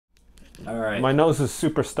All right. My nose is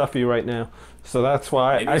super stuffy right now, so that's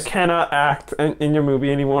why Maybe I it's, cannot act in your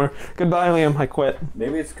movie anymore. Goodbye, Liam. I quit.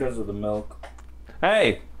 maybe it's because of the milk.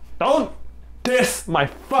 Hey, don't diss my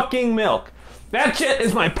fucking milk. That shit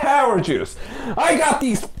is my power juice. I got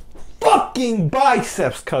these fucking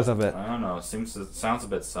biceps because of it. I don't know. It sounds a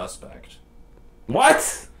bit suspect.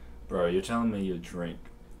 What? Bro, you're telling me you drink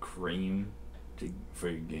cream for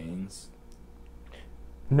your gains?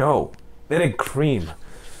 No, that ain't cream.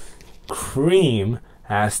 Cream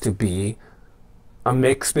has to be a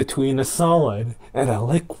mix between a solid and a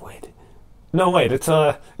liquid. No, wait, it's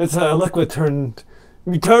a liquid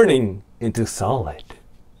turning into solid.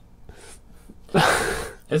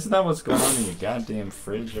 Isn't that what's going on in your goddamn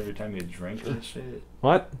fridge every time you drink this shit?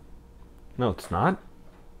 What? No, it's not.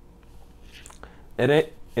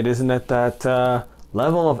 It isn't at that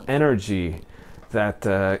level of energy that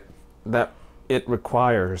that it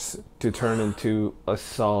requires to turn into a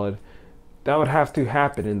solid. That would have to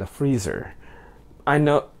happen in the freezer. I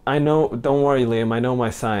know. Don't worry, Liam. I know my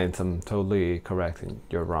science. I'm totally correct, and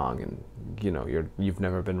you're wrong. And you've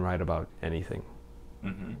never been right about anything.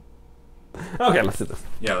 Mm-hmm. Okay, let's do this.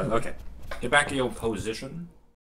 Yeah, okay. Get back to your position.